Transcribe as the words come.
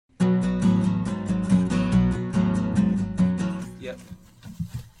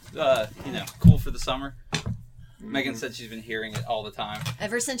cool for the summer. Megan said she's been hearing it all the time.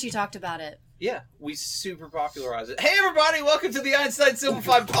 Ever since you talked about it. Yeah, we super popularized it. Hey everybody, welcome to the Einstein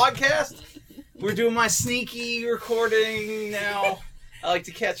Simplified podcast. We're doing my sneaky recording now. I like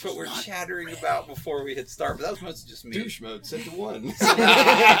to catch what we're chattering about before we hit start, but that was mostly just me. Douche mode set to 1.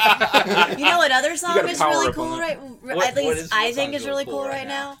 You know what other song is really cool right? At least I think is really cool right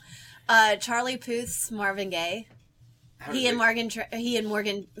now. Charlie Puth's Marvin Gaye. He and Megan Trainor. He and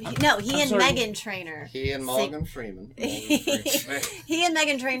Morgan Freeman. He and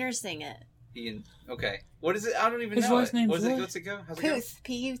Megan Trainor sing it. Okay. What is it? I don't even His know. last name's What's what? it? What's it go? How's it Puth.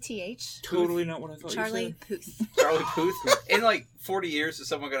 P-U-T-H. Totally not what I thought Charlie you Puth. go? Charlie Puth? In like 40 years, is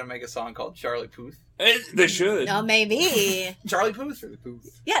someone going to make a song called Charlie Puth? said. They should. No, maybe. Charlie Puth? For the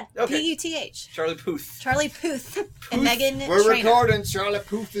Puth. Yeah, Okay. P-U-T-H. Charlie Puth. Charlie Puth and Megan We're Trainor. recording. Charlie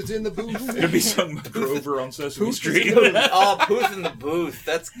Puth is in the booth. It'll be sung by Grover on Sesame Puth Street. Oh, Puth in the Booth.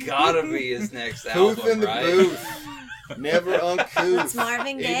 That's gotta be his next album, Puth in the right? booth. Never uncouth. It's Marvin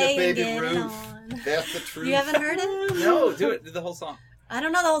Ain't Gaye a baby and Get It Ruth. On. That's the truth. You haven't heard it? No, do it. Do the whole song. I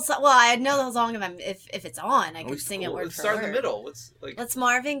don't know the whole song. Well, I know the whole song if it's on. I can sing it word Let's for start word. in the middle. Let's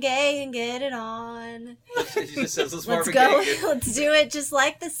Marvin Gaye and get it on. She just says, let's Let's Marvin go. Gaye. Let's do it just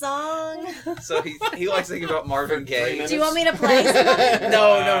like the song. So he likes thinking about Marvin Gaye. Do you want me to play some of it?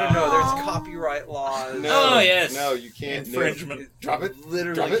 No. There's copyright laws. No, Oh, yes. No, you can't. Infringement. Drop it.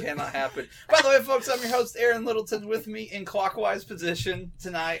 Literally Drop it. cannot happen. By the way, folks, I'm your host, Aaron Littleton. With me in clockwise position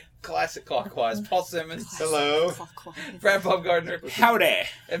tonight, classic clockwise, Paul Simmons, Hello. Brad Baumgartner, Howdy.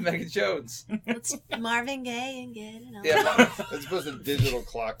 and Megan Jones. Let's Marvin Gaye and get it on. Yeah, It's supposed to digital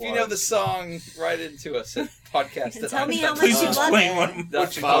clockwise. if you know the song, write into us at podcast. And tell me how much Please you love explain it.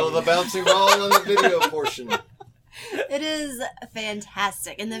 what you Follow the bouncing ball in the video portion. It is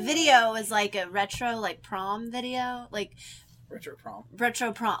fantastic. And the video is like a retro, like prom video. Like Retro prom.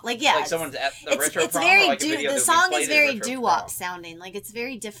 retro prom. Like, yeah. Like someone's at the retro it's prom. very or like a video the that song we is played at very retro doo-wop prom? sounding. Like, it's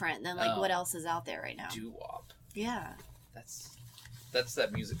very different than like what else is out there right now. Doo-wop. Yeah. That's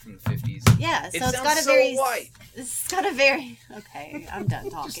that music from the 50s. Yeah, so It it's sounds got a so very white. It's got a very Okay, I'm done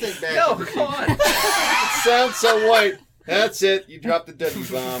Just talking. think back. No, come on. It sounds so white. That's it. You dropped the W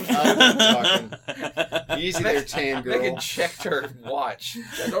bomb. I'm done talking. Easy there, tan girl. Megan checked her watch.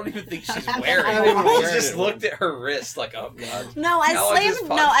 I don't even think she's I'm wearing not it. even She wearing just it. looked at her wrist like, oh god. No, I How long is this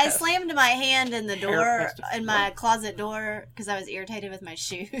slammed. No, I podcast? slammed my hand in the door, Hair in my closet door, because I was irritated with my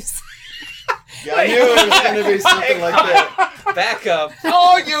shoes. Yeah, I knew it was going to be something like that. Back up.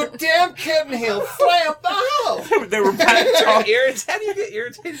 Oh, you damn kitten heel! Slam the hole! They were back How on. do you get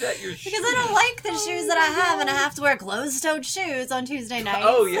irritated at your shoes? Because I don't like the shoes that I have, and I have to wear closed-toed shoes on Tuesday nights.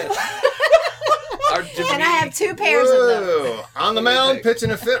 Oh yes. And I have 2 pairs of them. Whoa. On the mound,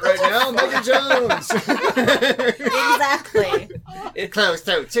 pitching a fit right now, Megan Jones. Exactly. Close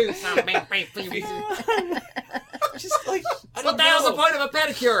toe, two. Just like I What don't the hell's the know. point of a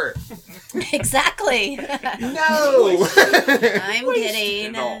pedicure? Exactly. No. I'm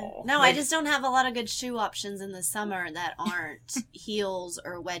kidding. it all. No, I just don't have a lot of good shoe options in the summer that aren't heels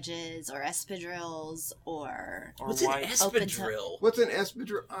or wedges or espadrilles or... Or What's an white. espadrille? What's an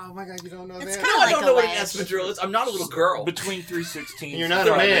espadrille? Oh my god, you don't know It's that? kinda No, I like don't a know what an wedge. espadrille is. I'm not a little girl. Between 3/16. You're not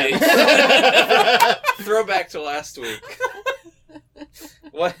a man. Throwback to last week.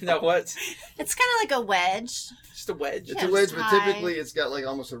 What? No, what? It's kind of like a wedge. Just a wedge. It's Yeah, a wedge, just but high. typically it's got like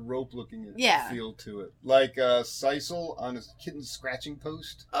almost a rope-looking Yeah. feel to it, like sisal on a kitten's scratching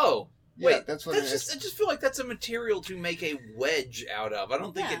post. Oh. Yeah, Wait, that's what that's it just, is. I just feel like that's a material to make a wedge out of. I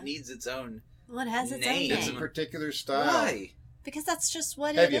don't think Yeah. it needs its own. Well, it has its Name. own It's a name. particular style. Why? Because that's just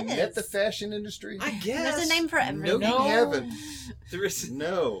what Have it you is. met the fashion industry? I guess. There's a name for everything. No, you haven't. There is.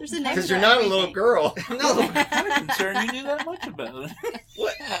 No, There's a name because for you're not a everything. little girl. No. I'm concerned you knew that much about it.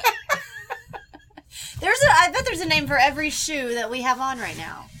 What? I bet there's a name for every shoe that we have on right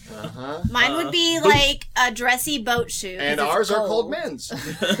now. Uh-huh. Mine would be like a dressy boat shoe. 'cause And it's ours are called gold. men's.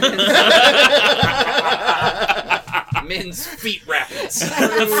 Men's feet wrappings.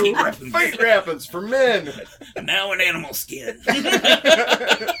 Feet wrappings for men. Now an animal skin. Feet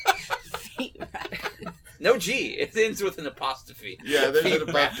wrap. No G. It ends with an apostrophe. Yeah, there's Feet it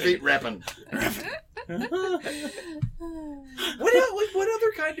about wrapping. feet wrapping. What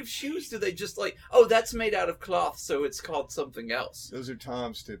other kind of shoes do they just like? Oh, that's made out of cloth, so it's called something else. Those are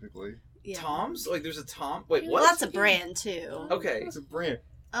Toms typically. Yeah. Tom's? Like there's a Tom? Wait, what? Well, that's a brand too. Okay. It's a brand.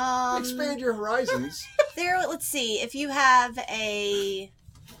 Expand your horizons. There. Let's see. If you have a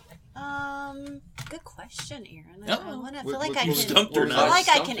Good question, Aaron. Oh. I feel like I can. Stumped or I feel not? like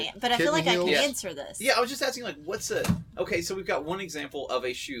I can, but I feel like I can heels? answer this. Yeah, I was just asking, like, okay, so we've got one example of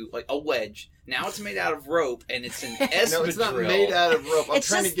a shoe, like a wedge. Now it's made out of rope, and it's an espadrille. No, it's not made out of rope. It's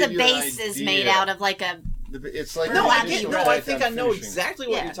just the base is made out of like a. It's like I think I know exactly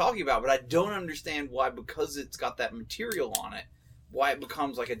what Yeah. you're talking about, but I don't understand why, because it's got that material on it, why it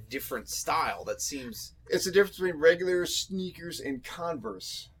becomes like a different style. That seems... It's the difference between regular sneakers and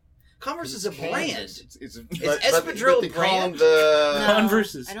Converse. Converse is a brand. It's espadrille they a call them brand? the...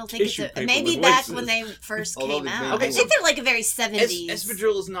 Converse is I don't think tissue it's paper maybe with back laces. when they first Although came they out. made Okay, I think they're like a very 70s.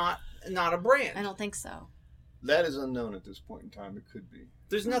 Espadrille is not a brand. I don't think so. That is unknown at this point in time. It could be.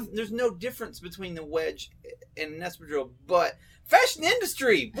 There's no difference between the wedge and an espadrille, but fashion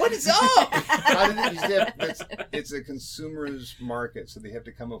industry, what is up? It's a consumer's market, so they have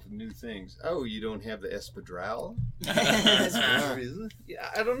to come up with new things. Oh, you don't have the espadrille? Yeah,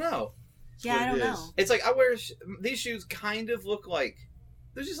 I don't know. Yeah, I don't know. It's like I wear these shoes. Kind of look like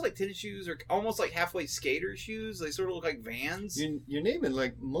they're just like tennis shoes, or almost like halfway skater shoes. They sort of look like Vans. You're naming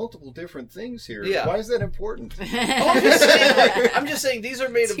like multiple different things here. Yeah. Why is that important? I'm just saying these are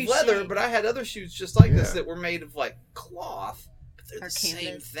made of Touché. leather, but I had other shoes just like this that were made of like cloth. But they're Or the same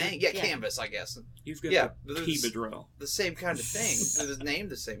canvas. thing. Yeah, Yeah. canvas, I guess. You've got but the it's Kibadrell. the same kind of thing. It was named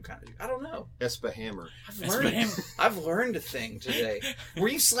the same kind of. I don't know. Espa-hammer. I've learned a thing today. Were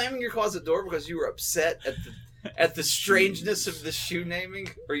you slamming your closet door because you were upset at the strangeness of the shoe naming,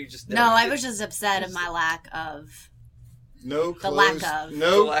 or you just No, I was just upset at my lack of. No The lack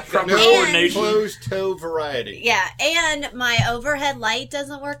of. coordination. closed toe variety. Yeah, and my overhead light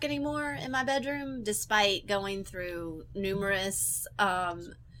doesn't work anymore in my bedroom, despite going through numerous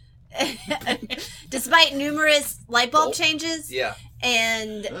light bulb changes. Yeah.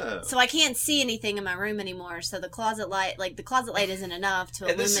 And Oh. so I can't see anything in my room anymore. So the closet light isn't enough to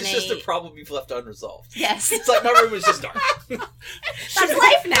And this illuminate. is just a problem you've left unresolved. Yes, It's like my room is just dark. that's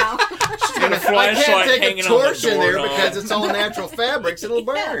life now. Got a I flashlight can't take hanging a torch on the in there doorknob. because it's all natural fabrics. It'll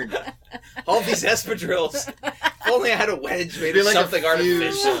burn. All these espadrilles. If only I had a wedge made Be of like a something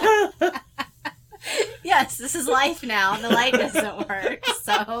fuse. artificial. Yes, this is life now. The light doesn't work.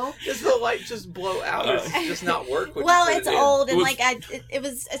 So Does the light just blow out, or does it just not work? When well, you put it's it in? old and It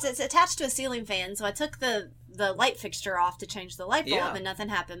was- like it's attached to a ceiling fan. So I took the light fixture off to change the light bulb, Yeah. and nothing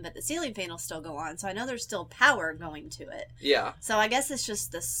happened. But the ceiling fan will still go on, so I know there's still power going to it. Yeah. So I guess it's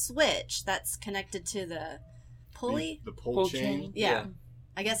just the switch that's connected to the pulley. The pull Pull chain. chain. Yeah. Yeah.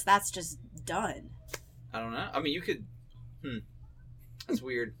 I guess that's just done. I don't know. I mean, you could. That's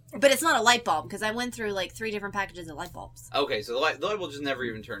weird. But it's not a light bulb because I went through like 3 different packages of light bulbs. Okay, so the light bulb just never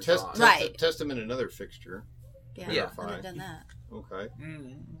even turns Test, on. test, Right. test them in another fixture. Yeah, Yeah. I haven't done that. Okay.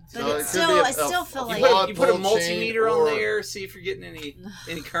 But So it's it could still, be I still feel You like. put a pull chain multimeter on or- there, see if you're getting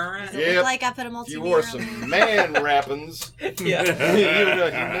any current. Does it Yep. look like I put a If multimeter you wore on some there? man wrappings, Yeah.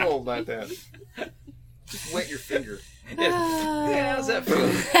 you know about that. Just wet your finger. Yeah, how's that feel?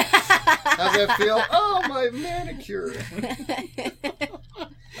 How's that feel? Oh, my manicure.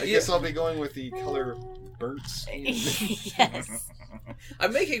 I guess I'll be going with the color burnt skin. Yes.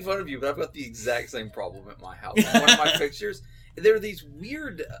 I'm making fun of you, but I've got the exact same problem at my house. One of my pictures, there are these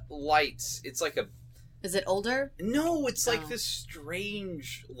weird lights. It's like Is it older? no, it's like Oh. this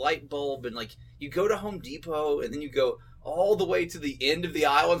strange light bulb, and like you go to Home Depot, and then you go all the way to the end of the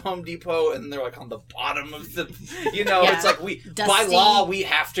aisle of Home Depot, and they're like on the bottom of the, Yeah. it's like by Dusty. law we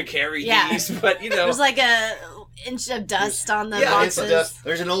have to carry Yeah. these, but There's like a inch of dust on the Yeah, It's boxes.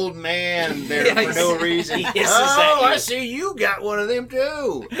 there's an old man there Yeah, for no reason. he hisses Oh, at you. I see you got one of them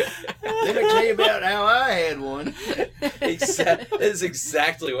too. Let me tell you about how I had one. That is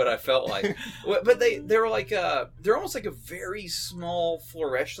exactly what I felt like. But they're like they're almost like a very small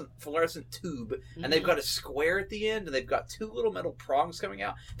fluorescent tube, and they've got a square at the end, and they've got 2 little metal prongs coming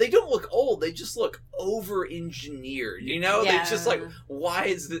out. They don't look old; they just look over engineered. You know, Yeah. they just like, why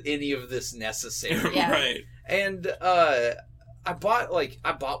is any of this necessary? Yeah. Right. And I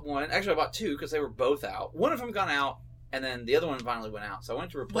bought one. Actually, I bought 2 because they were both out. One of them gone out, and then the other one finally went out. So I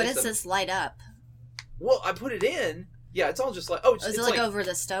went to replace What does them. this light up? Well, I put it in. Yeah, it's all just like Is it like over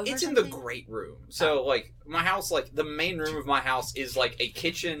the stove? it's or in the something? great room. So like my house, like the main room of my house is like a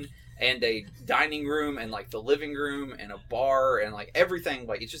kitchen and a dining room and like the living room and a bar and like everything.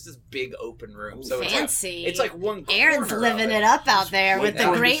 Like it's just this big open room. So Fancy. it's like one. Aaron's corner living of it up out there with the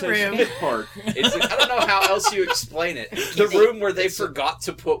One great room. Park. It's I don't know how else you explain it. The room where they forgot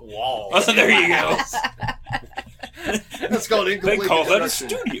to put walls. Oh, there you go. That's called They incomplete call that a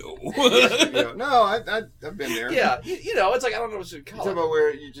construction. studio. No, I've been there. Yeah, you know, it's like I don't know what you You call talking it. about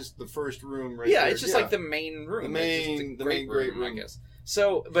where you just the first room right Yeah, there. it's just like the main room. The It's just main- a the main great I room. guess.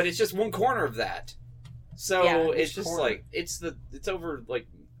 So, but it's just one corner of that. So it's just corner? like it's over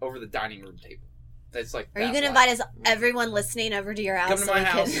the dining room table. It's like. Are you going to invite everyone listening over to your house? Come to my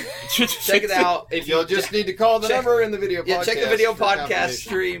house. Check it out. If you'll just need to call the number in the video podcast. Yeah, check the video podcast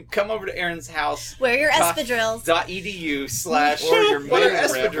stream. Come over to Aaron's house. Wear your espadrilles. .edu/ or your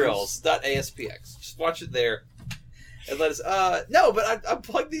espadrilles.aspx. Just watch it there. And let us. No, but I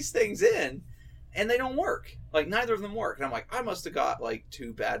plugged these things in, and they don't work. Like neither of them work. And I'm like, I must have got like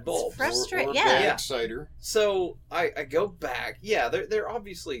 2 bad bulbs. Frustrating. Or yeah. bad exciter. So I go back. Yeah, they're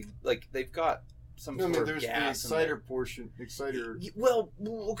obviously like they've got. There's the exciter portion. Well,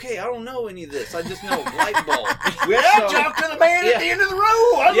 okay, I don't know any of this. I just know light bulb. Well, talk to the man at the end of the row.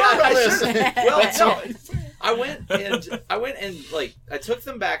 I went and like I took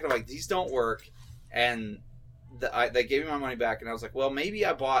them back and I'm like, these don't work, and they gave me my money back, and I was like, well, maybe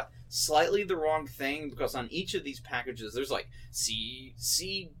I bought slightly the wrong thing because on each of these packages there's like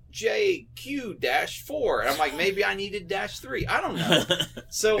CJQ-4, and I'm like, maybe I needed -3. I don't know.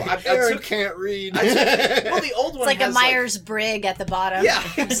 So I can't read. Well, the old one it's like a Myers-Briggs at the bottom. Yeah,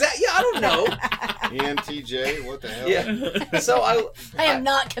 exactly. Yeah, I don't know. ENTJ, what the hell? Yeah. So I am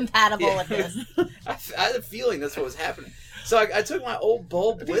not compatible with this. I had a feeling that's what was happening. So I took my old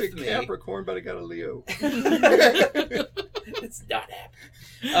bulb with me. Capricorn, but I got a Leo. It's not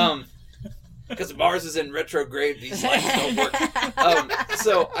happening. Because Mars is in retrograde, these lights don't work.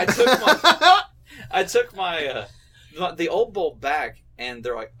 So I took my the old bulb back, and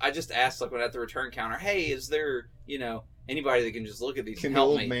they're like, I just asked like when at the return counter, hey, is there anybody that can just look at these and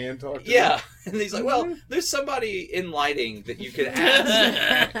help me? Can the old man talk to me? Yeah, and he's like, well, there's somebody in lighting that you could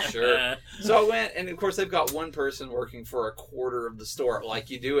ask. Sure. So I went, and of course they've got one person working for a quarter of the store, like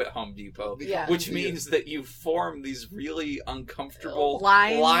you do at Home Depot. Yeah. Which means that you form these really uncomfortable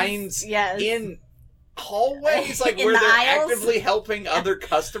lines in hallways, like in where the they're aisles? actively helping other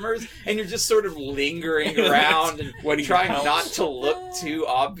customers, and you're just sort of lingering around and trying not to look too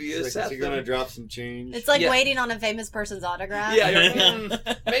obvious at you're them. gonna drop some change. It's like waiting on a famous person's autograph. Yeah, you're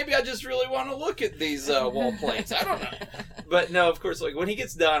like, maybe I just really want to look at these wall plates. I don't know. But no, of course, like when he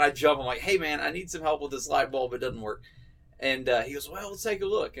gets done, I jump. I'm like, hey man, I need some help with this light bulb. It doesn't work. And he goes, well, let's take a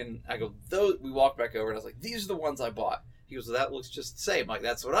look. And I go, we walk back over, and I was like, these are the ones I bought. He goes, well, that looks just the same. Like,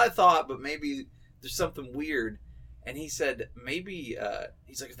 that's what I thought, but maybe there's something weird. And he said, maybe,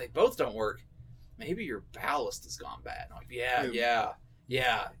 he's like, if they both don't work, maybe your ballast has gone bad. I'm like, yeah.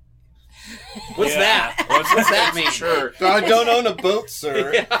 What's that? What's that mean? Sure. I don't own a boat,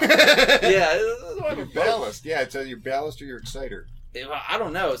 sir. Yeah. Ballast. Yeah, it's either your ballast or your exciter. I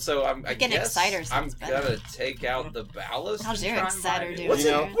don't know. So I guess I'm gonna take out the ballast. How's your exciter doing? What's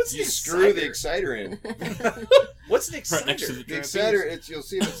the you screw the exciter in. What's the exciter? Right next to The exciter, you'll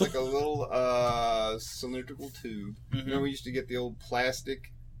see it's like a little cylindrical tube. Mm-hmm. Remember, we used to get the old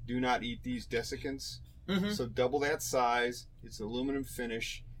plastic "Do not eat these desiccants." Mm-hmm. So double that size. It's aluminum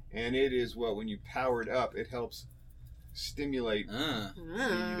finish, and it is when you power it up, it helps stimulate.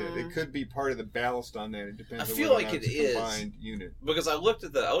 It could be part of the ballast on that. It depends. I feel like it is combined unit, because I looked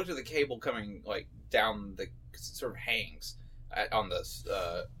at the cable coming like down the, cause it sort of hangs on this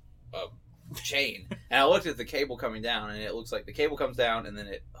chain, and I looked at the cable coming down, and it looks like the cable comes down and then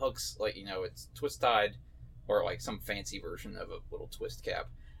it hooks like it's twist tied, or like some fancy version of a little twist cap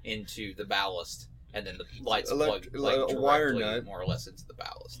into the ballast. And then the lights plug like, a wire nut, more or less, into the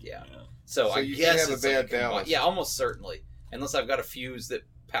ballast. Yeah. So I you guess have a bad ballast. Yeah, almost certainly, unless I've got a fuse that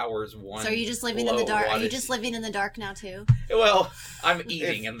powers one. So are you just living in the dark? Are you just living in the dark now too? Well, I'm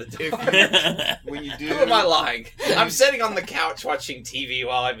eating in the dark. When you do, who am I lying? I'm sitting on the couch watching TV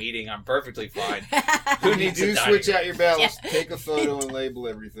while I'm eating. I'm perfectly fine. Who needs to room? switch out your ballast? Take a photo and label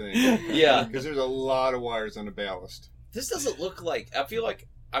everything. Yeah, because there's a lot of wires on the ballast. This doesn't look like. I feel like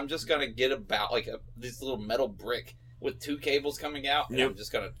I'm just gonna get this little metal brick with 2 cables coming out, and I'm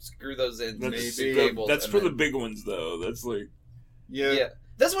just gonna screw those in. That's, cables. That's for the big ones, though. That's like, yeah.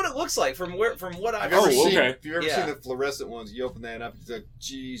 That's what it looks like from what I've ever seen. Okay. If you've ever seen the fluorescent ones, you open that up, it's like,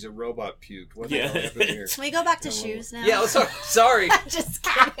 geez, a robot puked. What the hell happened here? Can we go back to shoes now? Yeah, sorry. Just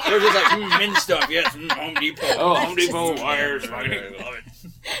kidding. They're just like, men stuff, yes, Home Depot. Oh, Home Depot wires. I love it.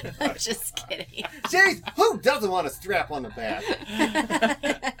 I'm just kidding. Jeez, who doesn't want a strap on the back?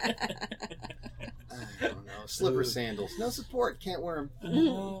 I don't know. Slipper sandals. No support. Can't wear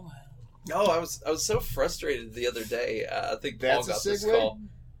them. Oh, I was so frustrated the other day. I think Paul got this segue? call.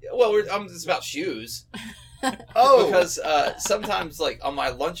 Well, it's about shoes. Oh, because sometimes, like on my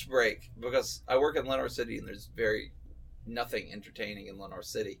lunch break, because I work in Lenore City and there's nothing entertaining in Lenore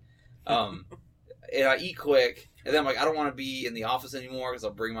City, and I eat quick, and then I'm like, I don't want to be in the office anymore because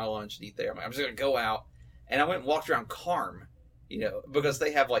I'll bring my lunch and eat there. I'm just gonna go out, and I went and walked around Carm, because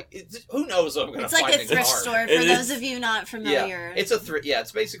they have who knows what I'm going to find in It's like a thrift store for those of you not familiar. Yeah, it's a thrift. Yeah,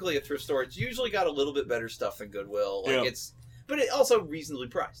 it's basically a thrift store. It's usually got a little bit better stuff than Goodwill. But it's also reasonably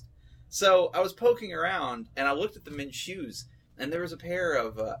priced. So I was poking around and I looked at the men's shoes, and there was a pair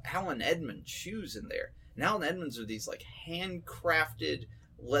of Allen Edmonds shoes in there. And Allen Edmonds are these handcrafted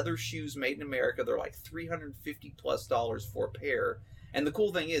leather shoes made in America. They're $350+ for a pair. And the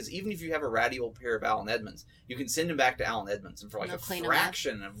cool thing is, even if you have a ratty old pair of Allen Edmonds, you can send them back to Allen Edmonds, and for a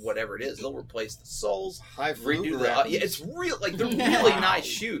fraction of whatever it is, they'll replace the soles, redo the. It's real, they're really nice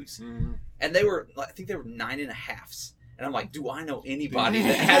shoes. Mm-hmm. And they were, I think they were 9.5s. And I'm like, do I know anybody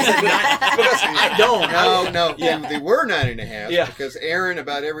that has a 9? Because I don't. No. Yeah, they were 9.5. Yeah. Because Aaron,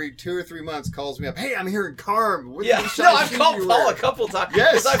 about every 2 or 3 months, calls me up. Hey, I'm here in Carm. I've called Paul a couple times.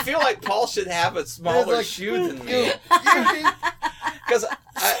 Yes. Because I feel like Paul should have a smaller shoe than me. Because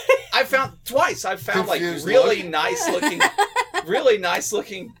I found twice. I found really nice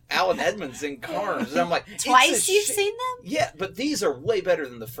looking Allen Edmonds in Carms, and I'm like, twice you've seen them? Yeah, but these are way better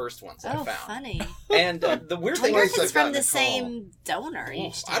than the first ones I found. Oh, funny. And the weird thing is, it's from the same donor.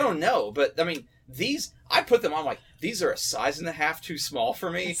 I don't know, but I mean, these I put them on these are a size and a half too small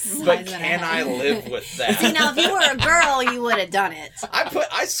for me, but can I live with that? See, now if you were a girl, you would have done it.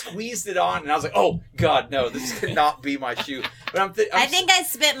 I squeezed it on, and I was like, oh God, no, this could not be my shoe. But I think I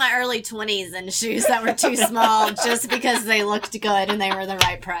spent my early 20s in shoes that were too small just because they looked good and they were the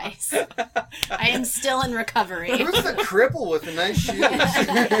right price. I am still in recovery. Who's the cripple with the nice shoes?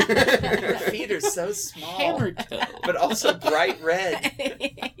 Her feet are so small, hammer toe, but also bright red.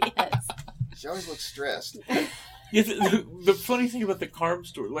 Yes. She always looks stressed. Yeah, the funny thing about the Carm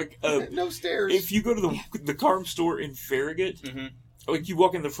store, no stairs. If you go to the Carm store in Farragut, you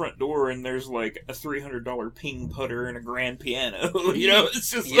walk in the front door and there's a $300 ping putter and a grand piano.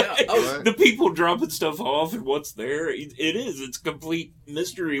 It's just the people dropping stuff off and what's there. It's complete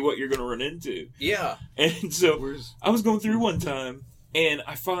mystery what you're going to run into. Yeah. And so I was going through one time and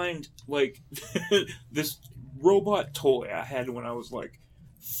I find this robot toy I had when I was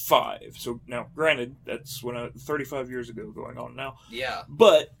 5. So now, granted, that's 35 years ago going on now. Yeah.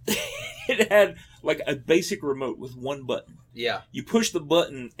 But it had a basic remote with one button. Yeah. You push the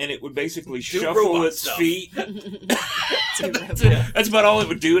button and it would basically shuffle its feet. That's about all it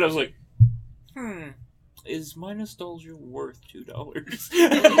would do. And I was like, is my nostalgia worth $2?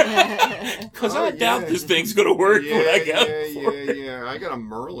 Because I doubt this thing's going to work when I go for it. Yeah. I got a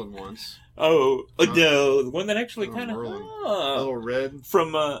Merlin once. Oh, no. The one that actually kind of... a little red.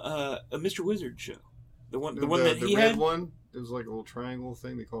 From a Mr. Wizard show. The one that he had? The red one, it was like a little triangle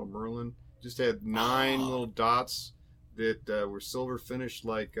thing. They called it Merlin. Just had 9 little dots that were silver finished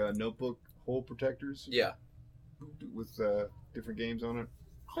like notebook hole protectors. Yeah. With different games on it.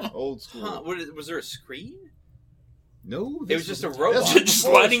 Old school. Was there a screen? No. It was just a robot. Just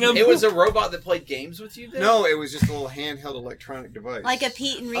lighting up. It was a robot that played games with you then? No, it was just a little handheld electronic device. Like a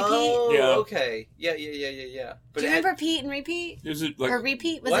Pete and Repeat? Oh, yeah. Okay. Yeah. But do you remember Pete and Repeat? Is it or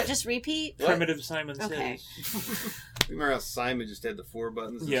Repeat? Was it just Repeat? Primitive Simon Says. You remember how Simon just had the 4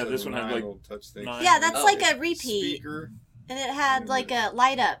 buttons? Yeah, this one had little touch things. Yeah, that's like a Repeat. Speaker. And it had a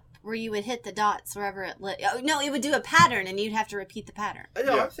light up where you would hit the dots wherever it lit. Oh, no, it would do a pattern and you'd have to repeat the pattern.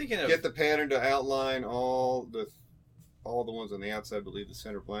 I'm thinking of... Get the pattern to outline all the ones on the outside, I believe the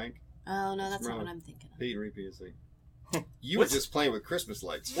center blank. Oh, no, that's not what I'm thinking of. Pete and Repeat is you were just playing with Christmas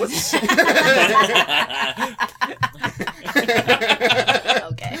lights. What's... Okay.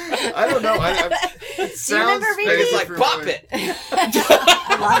 I don't know. It sounds it's like Bop It.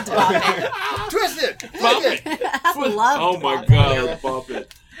 Loved Bop It. Twist it. Bop it. Loved Oh my God, Bop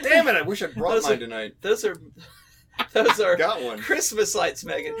It. Damn it, I wish I brought mine tonight. Those are got one. Christmas lights,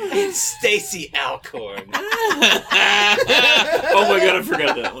 Megan. It's Stacy Alcorn. Oh my God, I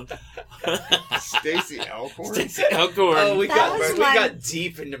forgot that one. Stacy Alcorn? Stacy Alcorn. Oh, we got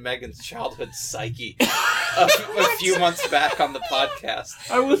deep into Megan's childhood psyche a few months back on the podcast.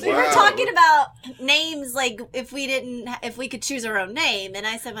 We were talking about names, if we could choose our own name, and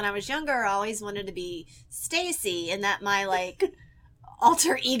I said when I was younger, I always wanted to be Stacy, and that my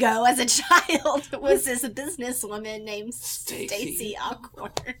alter ego as a child was this businesswoman named Stacy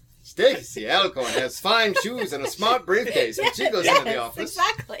Alcorn. Stacy Alcorn has fine shoes and a smart briefcase when she goes into the office.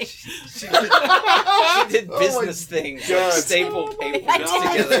 Exactly. She did business things like staple paper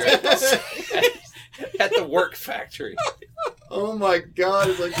together at the work factory. Oh my God!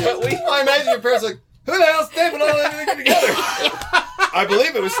 It's I imagine your parents who the hell stapled all everything together? I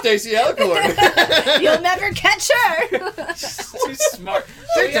believe it was Stacy Alcorn. You'll never catch her. She's too smart.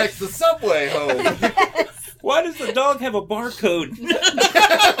 She takes the subway home. Yes. Why does the dog have a barcode?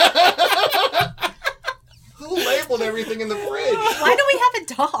 Who labeled sampled everything in the fridge. Why do we have a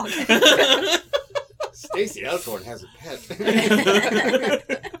dog? Stacy Alcorn has a pet.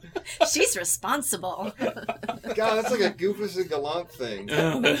 She's responsible. God, that's like a Goofus and Gallant thing.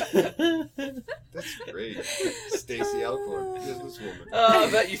 That's great. Stacy Alcorn, businesswoman. Oh,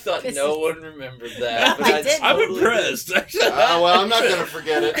 I bet you thought no one remembered that. But I did. I'm impressed. Well, I'm not going to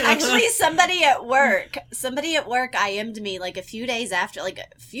forget it. Actually, somebody at work IM'd me like a few days after, like a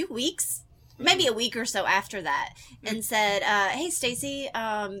few weeks, maybe a week or so after that, and said, "Hey, Stacy,"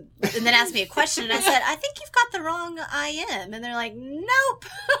 and then asked me a question, and I said, "I think you've got the wrong IM," and they're like, "Nope."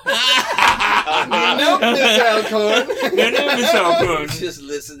 Nope, Miss Alcorn. No, Miss Alcorn. Just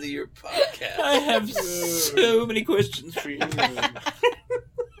listen to your podcast. I have so many questions for you.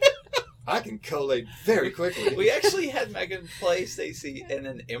 I can collate very quickly. We actually had Megan play Stacy in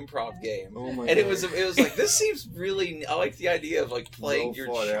an improv game. Oh my and it God. was like, this seems really, I like the idea of like playing Well your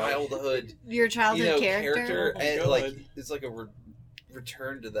thought out. childhood, Your childhood character. Oh my and God. like it's like a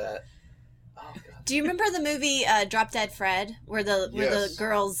return to that. Oh God. Do you remember the movie Drop Dead Fred, where the Yes.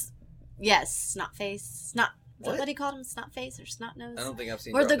 girls, snot face, snot. Is that What? what he called him? Snot face or snot nose? I don't think I've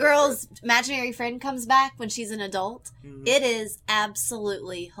seen Where the Drop Dead girl's imaginary friend comes back when she's an adult. Mhm. It is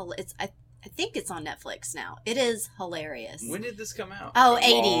absolutely hilarious. I think it's on Netflix now. It is hilarious. Fred. When did this come out? Oh, Long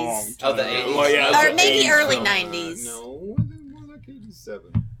 80s. Oh, the time. 80s. Well, yeah, Or the maybe 80s. early 90s. No, more like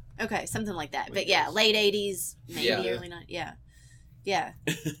 87. Okay, something like that. Like But yeah, this. late 80s, maybe Yeah. early 90s. Yeah. Yeah.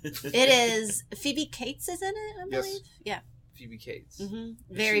 It is. Phoebe Cates is in it, I Yes. believe. Yeah. Phoebe Cates.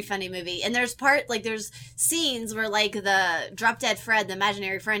 Very She- funny movie. And there's there's scenes where like the Drop Dead Fred, the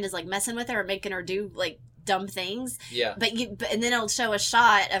imaginary friend, is like messing with her or making her do like dumb things. Yeah. And then it'll show a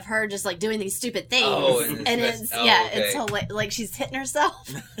shot of her just like doing these stupid things. Oh, and it's okay. it's like she's hitting herself.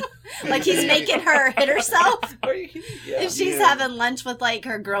 Like he's making her hit herself. Are you kidding? Yeah. If she's Yeah. having lunch with like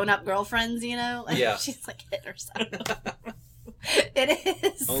her grown-up girlfriends, you know, Yeah. she's like hitting herself. It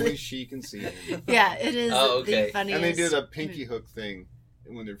is. Only she can see him. Yeah, it is Oh, okay. the funniest. And they do the pinky hook thing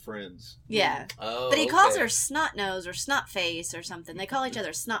when they're friends. Yeah. Oh, But he calls okay. her snot nose or snot face or something. They call each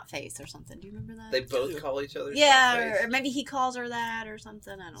other snot face or something. Do you remember that? They both call each other. yeah, Snotface? or maybe he calls her that or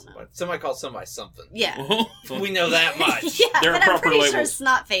something. I don't know. Somebody calls somebody something. Yeah. We know that much. Yeah, There are but I'm proper pretty sure labels.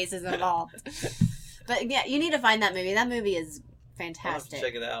 snot face is involved. But yeah, you need to find that movie. That movie is I'll have to fantastic.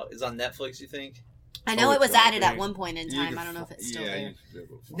 check it out. It's on Netflix, you think? I know Oh, it was it's on added at there. one point in You time. can I don't know if it's still yeah, there. you should be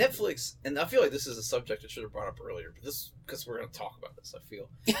able to find Netflix, and I feel like this is a subject I should have brought up earlier, but this because we're going to talk about this. I feel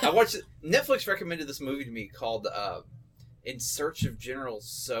I watched Netflix recommended this movie to me called "In Search of General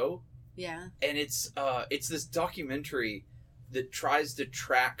So," Yeah. and it's this documentary that tries to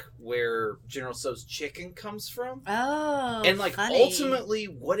track where General So's chicken comes from, Oh, and like funny. ultimately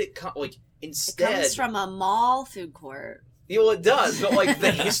what it it instead. comes from a mall food court. Yeah, well, it does, but like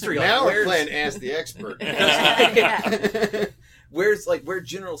the history. Like, Now we're where's- playing Ask the Expert. Yeah. Where's like where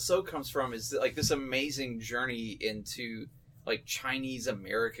General So comes from is like this amazing journey into like Chinese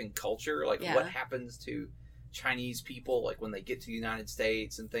American culture, like Yeah. what happens to Chinese people like when they get to the United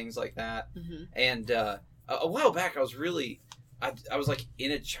States and things like that. Mhm. And a while back, I was like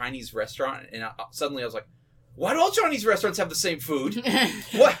in a Chinese restaurant, and suddenly I was like, why do all Chinese restaurants have the same food?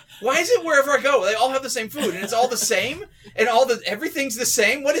 What? Why is it wherever I go they all have the same food and it's all the same and everything's the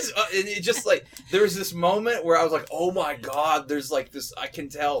same? What is? And it just like there was this moment where I was like, oh my god, there's like this. I can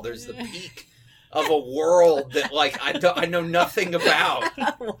tell there's the peak of a world that like I know nothing about.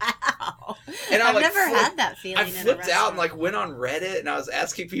 Wow. And I've like, never had that feeling. I in a flipped out and like restaurant. went on Reddit and I was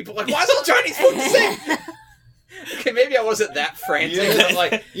asking people like, why is all Chinese food the same? Okay, maybe I wasn't that frantic, but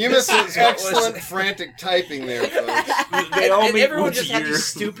like You missed this some is what was- excellent frantic typing there, folks. They all and meet everyone once just a had year. these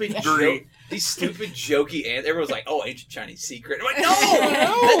stupid Agree. these stupid jokey and everyone's like, oh, ancient Chinese secret. I'm like, no,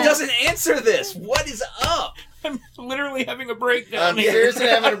 that doesn't answer this. What is up? I'm literally having a breakdown I'm here. seriously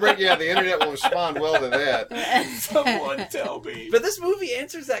having a break. Yeah, the internet will respond well to that. Someone tell me. But this movie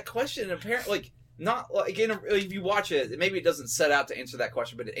answers that question. Apparently, like not like if you watch it, maybe it doesn't set out to answer that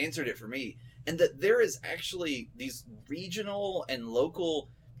question, but it answered it for me. And that there is actually these regional and local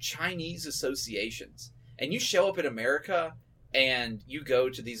Chinese associations, and you show up in America and you go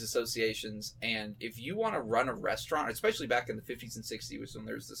to these associations, and if you want to run a restaurant, especially back in the 50s and 60s when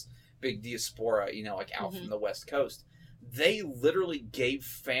there's this big diaspora, you know, like out from the West Coast, they literally gave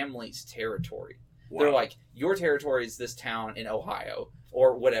families territory. Wow. They're like, your territory is this town in Ohio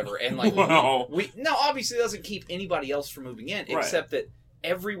or whatever, and like Wow. obviously it doesn't keep anybody else from moving in, Right. except that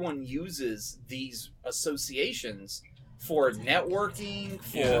everyone uses these associations for networking,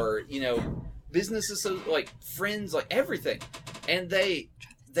 for you know, businesses, like friends, like everything, and they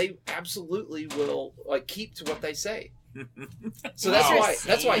absolutely will like keep to what they say. So Wow.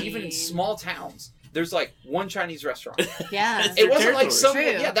 that's why even in Interesting. small towns, there's like one Chinese restaurant. Yeah. It wasn't like some. True.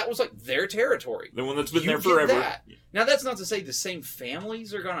 Yeah, that was like their territory. The one that's been there forever. That. Now that's not to say the same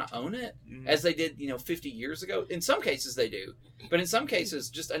families are going to own it as they did, 50 years ago. In some cases they do, but in some cases,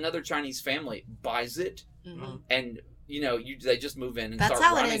 just another Chinese family buys it, and they just move in and That's start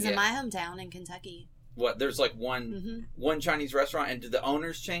how running it is in my hometown in Kentucky. What? There's like one Chinese restaurant, and do the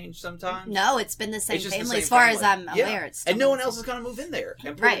owners change sometimes? No, it's been the same family the same as far family. as I'm aware. It's and no one else is going to move in there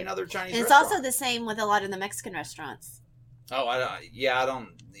and put another Chinese and it's restaurant. also the same with a lot of the Mexican restaurants. Oh, I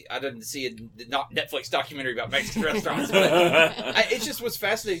didn't see a Netflix documentary about Mexican restaurants. But it just was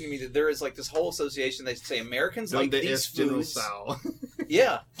fascinating to me that there is like this whole association. They say Americans like these foods.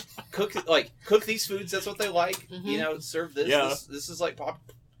 Yeah, cook these foods. That's what they like. Serve this. Yeah. This is like pop.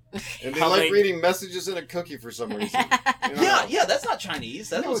 And they like reading messages in a cookie for some reason. Yeah, that's not Chinese.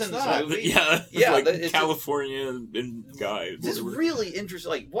 That was in the movie. Yeah, like California and guy. It's really interesting.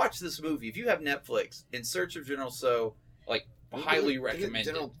 Like, watch this movie if you have Netflix. In Search of General Tso. Like, highly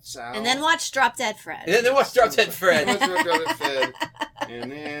recommended. And then watch Drop Dead Fred. And then watch Drop Dead Fred.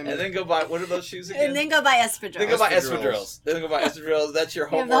 And then go buy, what are those shoes again? And then go buy Espadrilles. Then go buy Espadrilles. That's your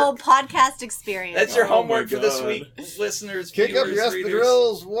homework. You have the whole podcast experience. That's your homework for this week, listeners. Kick up your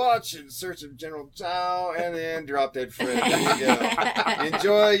Espadrilles, watch In Search of General Tso, and then Drop Dead Fred. There you go.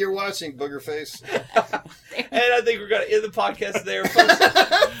 Enjoy your watching, booger face. And I think we're going to end the podcast there, folks.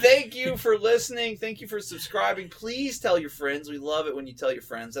 Thank you for listening. Thank you for subscribing. Please tell your friends. We love it when you tell your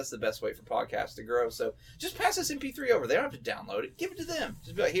friends. That's the best way for podcasts to grow. So just pass this MP3 over. They don't have to download it. Give it to them.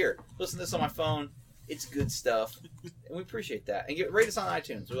 Just be like, here, listen to this on my phone. It's good stuff. And we appreciate that. And rate us on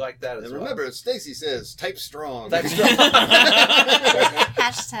iTunes. We like that as well. And remember, Stacy says, type strong. Type strong.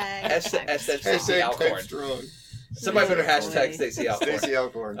 Hashtag Stacey Alcorn. Type strong. Somebody better hashtag Stacey Alcorn. Stacey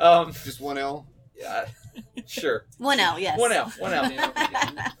Alcorn. Just one L? Yeah. Sure. 1L, yes. 1L.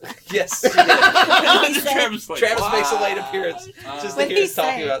 Yes. Travis makes a late appearance just to hear us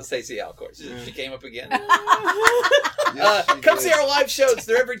talking about Stacey Alcorn. She came up again. Come see our live shows.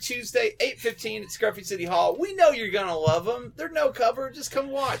 They're every Tuesday, 8:15 at Scruffy City Hall. We know you're going to love them. They're no cover. Just come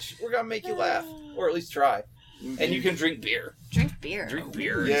watch. We're going to make you laugh. Or at least try. And you can drink beer. Drink beer.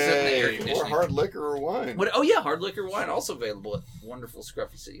 Yeah, or hard liquor or wine. Hard liquor wine also available at wonderful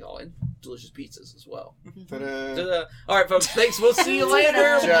Scruffy City Hall, and delicious pizzas as well. Ta-da. All right, folks. Thanks. We'll see you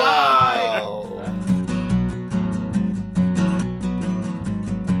later. Bye.